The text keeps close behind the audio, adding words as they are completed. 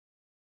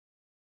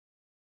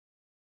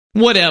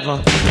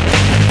Whatever.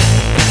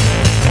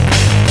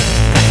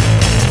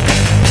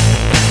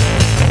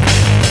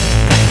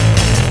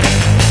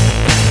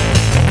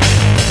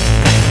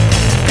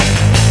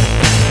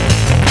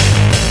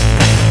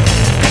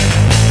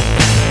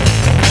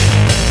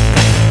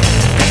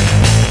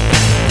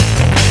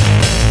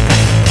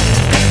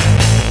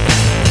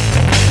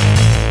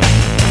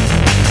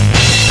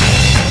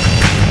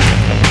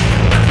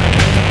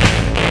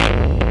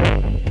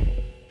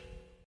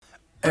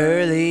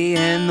 Early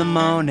in the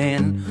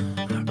morning,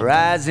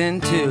 rising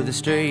to the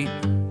street.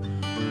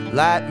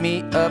 Light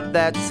me up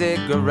that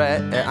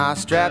cigarette and I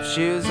strap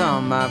shoes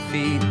on my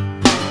feet.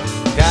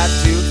 Got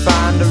to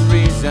find a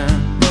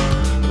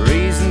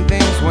reason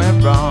things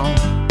went wrong.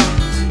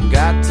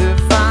 Got to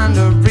find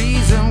a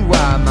reason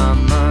why my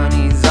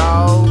money's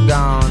all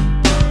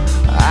gone.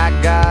 I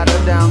got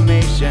a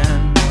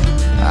Dalmatian,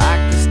 I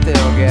can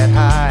still get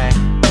high.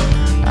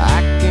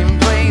 I can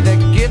play the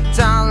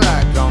guitar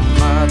like a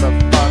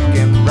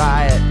motherfucking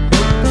riot.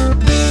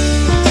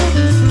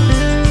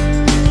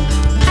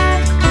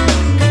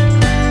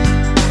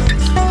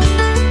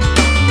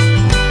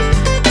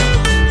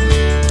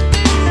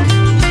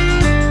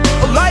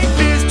 Life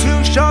is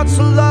too short,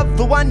 so love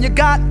the one you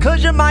got,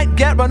 'cause you might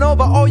get run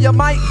over or you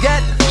might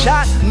get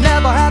shot.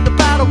 Never had the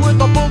battle with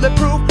a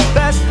bulletproof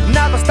vest.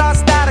 Never start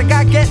static,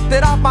 I get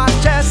it off my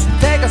chest.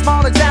 Take a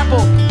small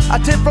example, a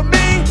tip from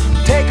me.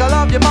 Take all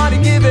of your money,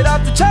 give it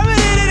up to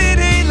charity.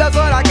 That's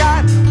what I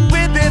got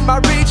within my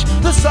reach.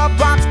 The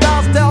subprime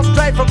style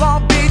straight from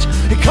Long Beach.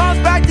 It comes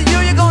back to you,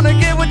 you're gonna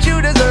get what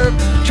you deserve.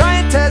 Try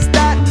and test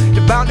that,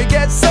 you're bound to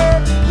get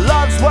served.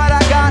 Love's what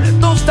I got,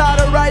 don't start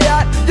a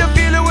riot. You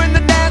feel it when the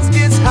dance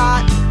gets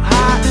hot,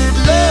 hot.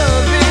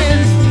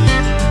 Loving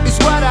is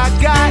what I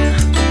got.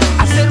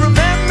 I said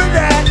remember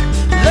that.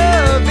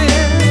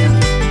 Loving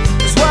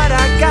is what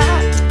I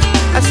got.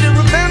 I said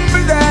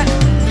remember that.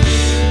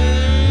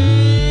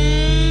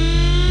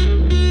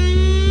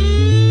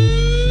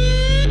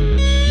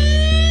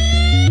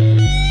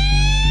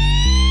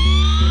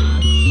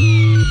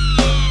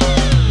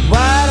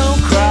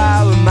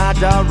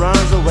 Dog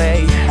runs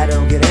away. I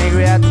don't get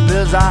angry at the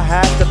bills I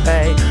have to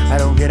pay. I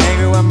don't get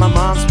angry when my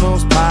mom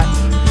smokes pot.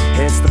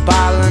 Hits the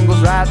bottle and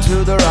goes right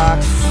to the rock.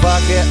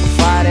 Fuck it,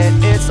 fight it,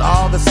 it's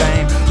all the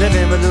same.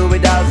 Living with Louis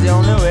Dog's the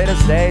only way to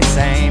stay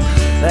sane.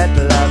 Let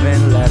the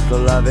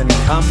loving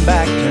come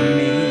back to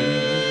me.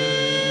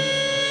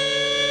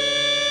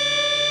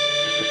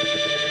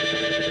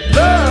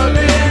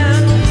 Loving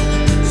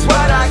is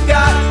what I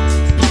got.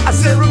 I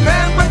said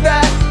remember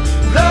that.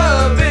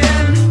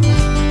 Loving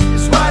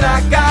is what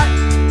I got.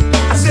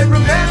 I said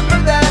remember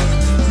that.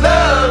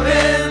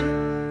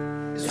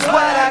 Loving is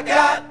what I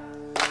got.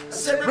 I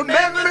said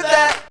remember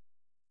that.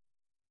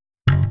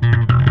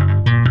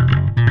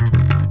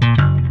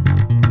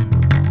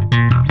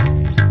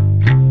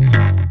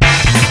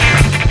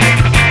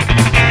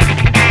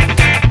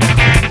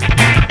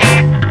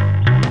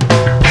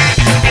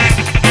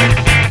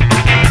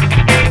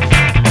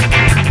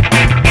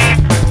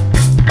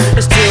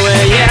 It's 2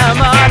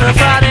 a.m. on a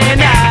Friday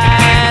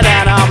night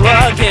and I'm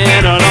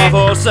looking on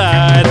awful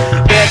side.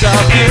 Bit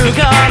of puke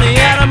on the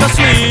end of my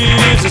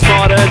sleeves. It's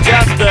more than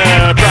just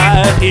the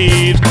pride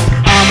heat.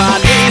 On my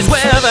knees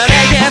with an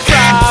aching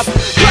throb,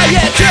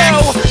 praying to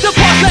the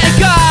porcelain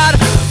god.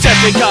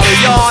 Technically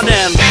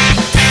yawning,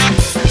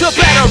 the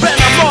better in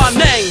the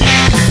morning.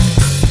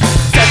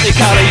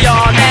 Technically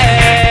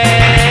yawning.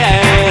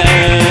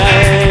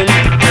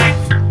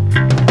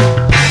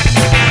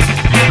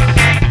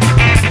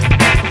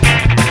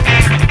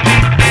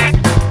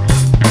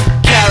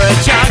 Carrot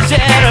chunks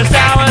in a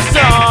sour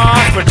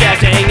sauce,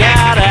 projecting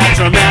out a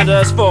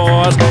tremendous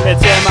force.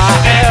 It's in my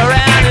hair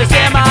and it's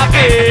in my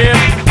beard.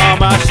 On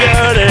my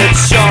shirt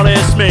it's surely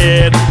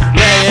smeared.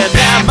 Laying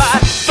down my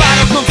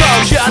final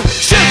composure,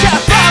 shoot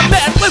out from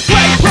it with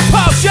great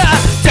propulsion.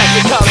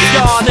 Technically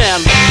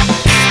yawning,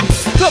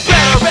 the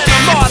better in the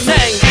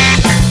morning.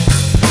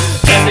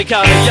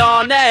 Technically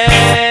yawning.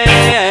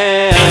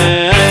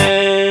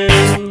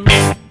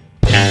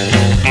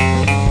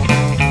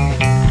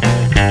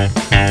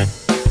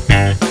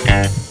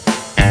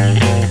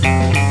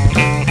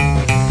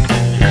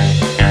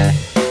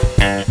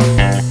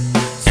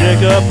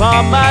 Sick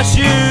upon my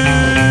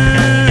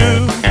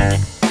shoe,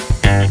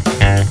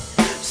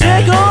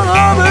 sick all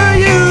over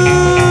you.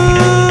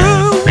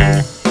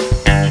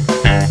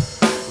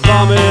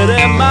 Vomit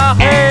in my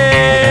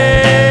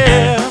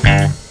hair,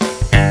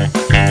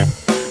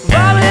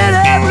 vomit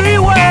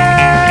everywhere.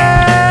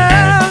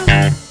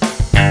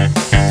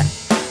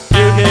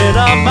 Puking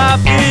on my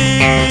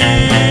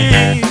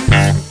feet,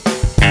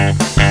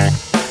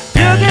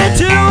 puking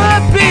to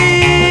a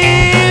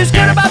piece.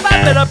 Get a bop bop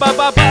bop bop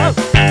bop bop.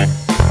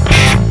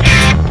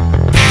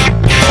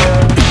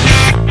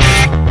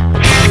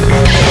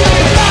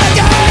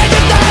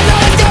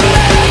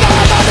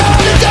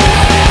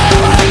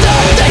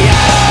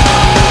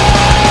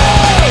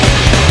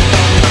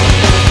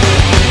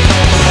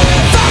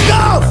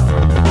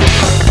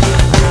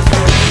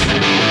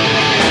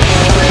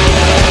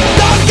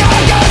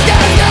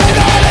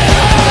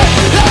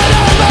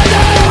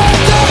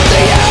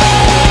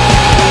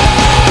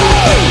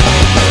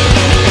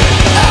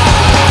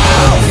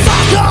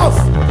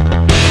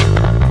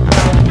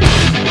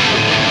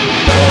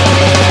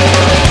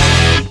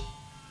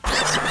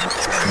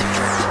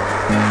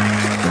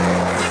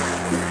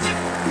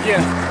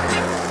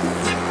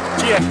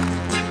 Yeah.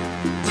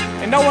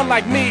 And no one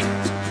like me.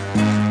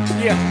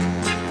 Yeah.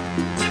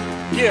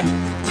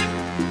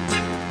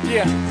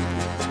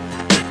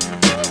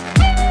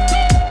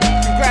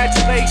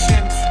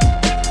 Congratulations,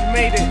 you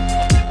made it.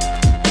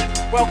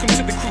 Welcome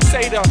to the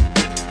Crusader.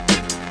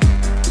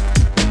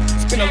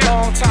 It's been a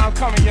long time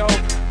coming, yo.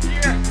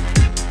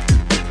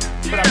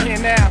 But I'm here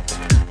now.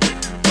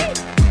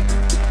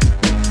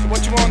 So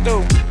what you wanna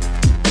do?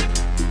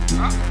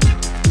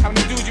 How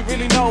many dudes you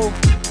really know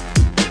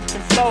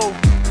can flow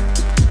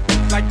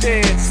like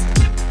this,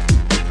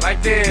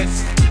 like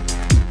this,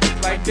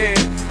 like this?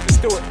 Let's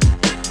do it.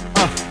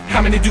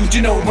 How many dudes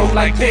you know roll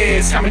like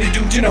this? How many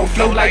dudes you know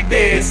flow like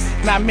this?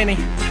 Not many,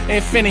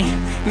 infinity,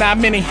 not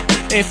many,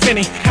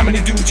 infinity. How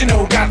many dudes you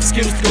know got the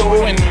skills to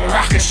go and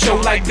rock a show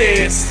like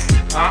this?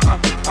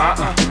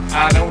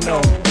 I don't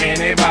know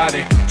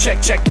anybody.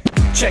 Check to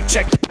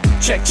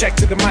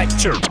the mic.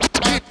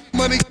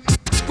 Money,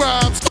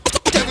 scribes,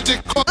 it's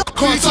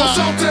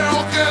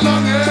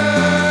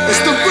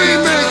the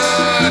remix.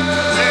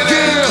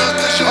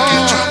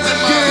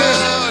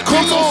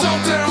 Come on.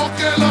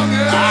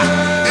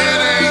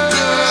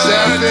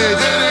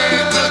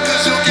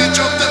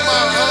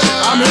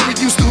 I'm hearing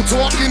you still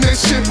talking that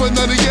shit, but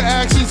none of your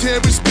actions here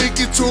is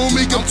speaking to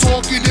me. I'm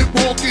talking it,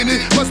 walking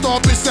it. My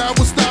stop is sound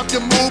will stop your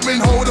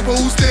movement. Hold up,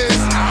 who's this?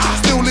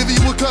 Still leaving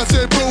you with cuts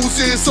and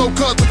bruises, so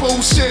cut the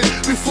bullshit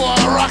before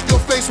I rock your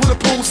face with a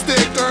pool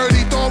stick.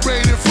 30, don't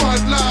rate it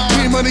front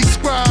line. Money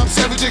scribe,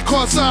 savage and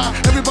cross-eye.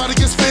 Everybody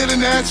gets fed in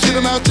that shit.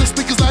 I'm out just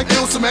speakers like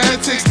ill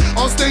semantics.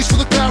 On stage for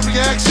the crowd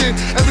reaction.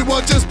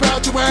 Everyone just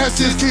bout your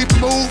asses. Keep it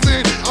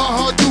moving.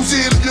 You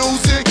see the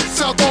music.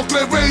 South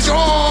Oakland, raise your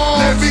arms.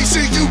 Let me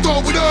see you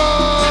throw it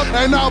up.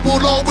 And I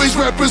will always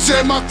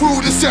represent my crew,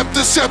 the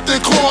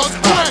Decepticon cause.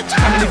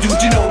 How many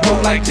dudes you know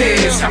roll like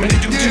this? How many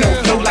dudes you know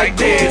flow like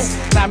this?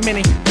 Not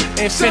many,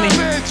 infinity.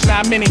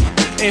 Not many,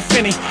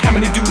 infinity. How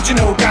many dudes you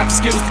know got the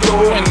skills to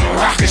go and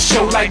rock a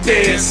show like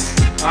this?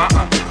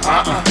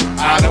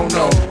 I don't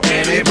know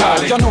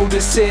anybody. Y'all know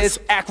this is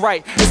Act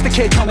Right. It's the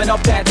kid coming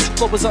up that's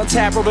flow is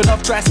untapped, wrote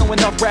enough drafts, know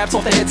enough raps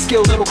off the head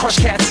skill, little crush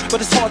cats. But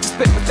it's hard to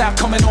spit without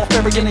coming off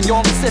arrogant, and y'all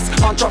insist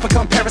on dropping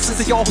comparisons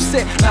of y'all who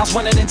sit mouths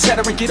running and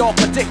chattering. Get off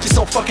my dick, you're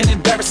so fucking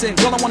embarrassing.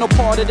 Y'all don't want no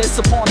part of this.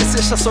 Upon this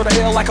ish, I sort of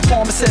ill like a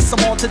pharmacist.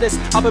 I'm on to this,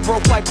 I've been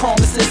broke like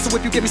promises. So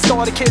if you get me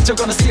started, kids, you're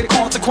gonna see the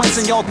consequence,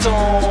 and y'all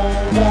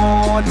don't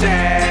want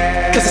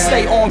that. Cause I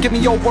stay on, give me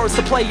your words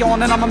to play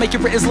on, and I'ma make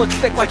your writtens look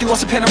thick like you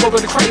lost a pen and wrote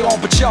with a crayon.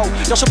 But yo,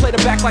 y'all should play the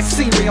back like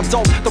scenery. I'm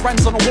dope, the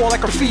writings on the wall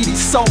like graffiti.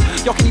 So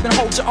y'all can even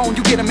hold your own.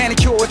 You get a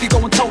manicure if you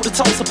going toe to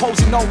toe. Suppose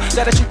you know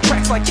that I shoot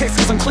tracks like kicks,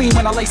 cause I'm clean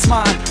when I lace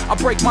mine. I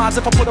break minds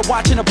if I put a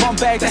watch in a bum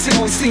bag. That's the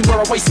only scene where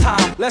I waste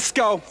time. Let's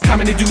go. How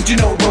many dudes you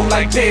know roll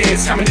like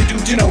this? How many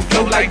dudes you know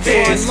flow like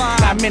this?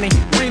 Not many,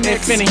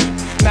 infinity.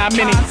 Not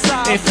many,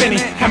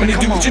 infinity. How many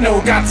dudes you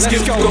know got the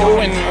skills to go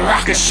and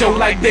rock a show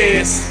like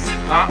this?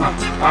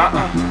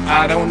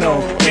 I don't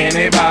know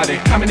anybody.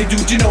 How many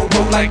dudes you know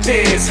roll like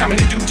this? How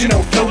many dudes you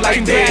know flow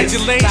like this?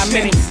 Not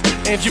many,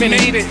 if you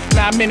made it.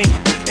 Not many,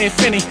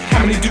 infinity.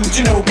 How many dudes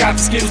you know got the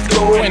skills to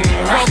go and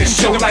rock a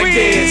show like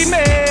this?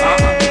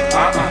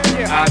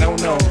 I don't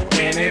know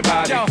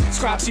anybody. Yo,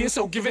 Scribes here,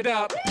 so give it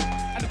up.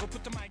 I never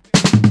put the mic.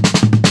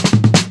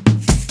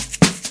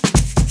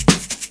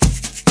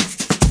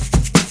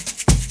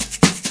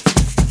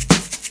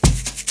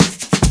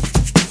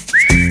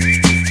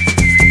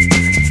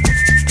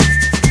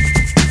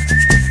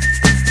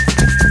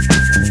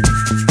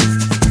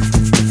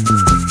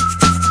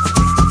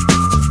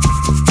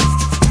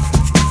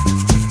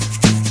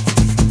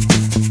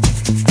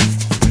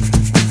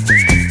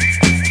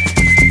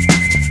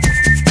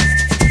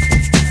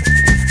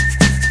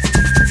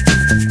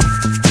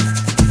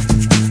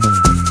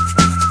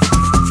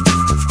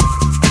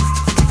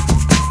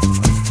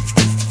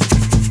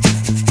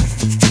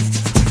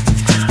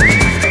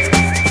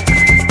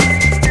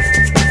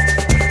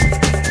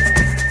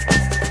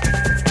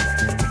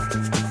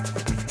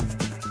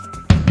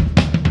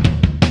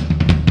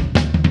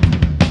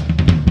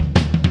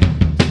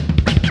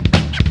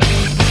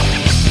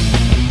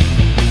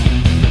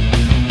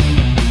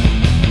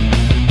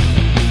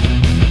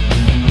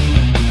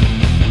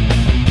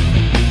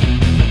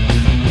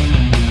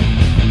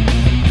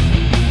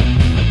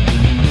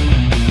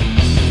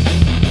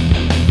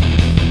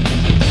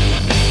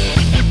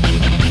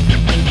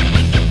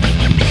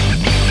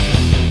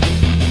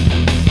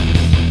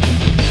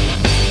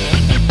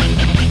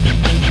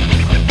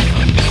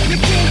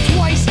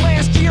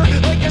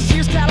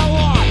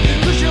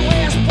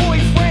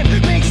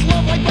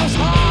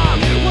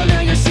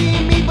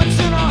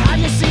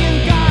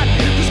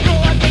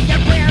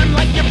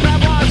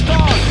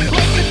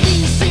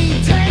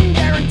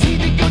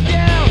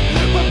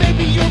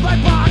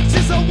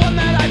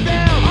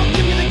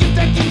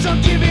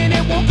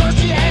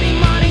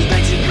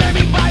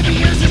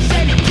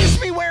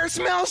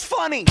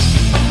 Funny.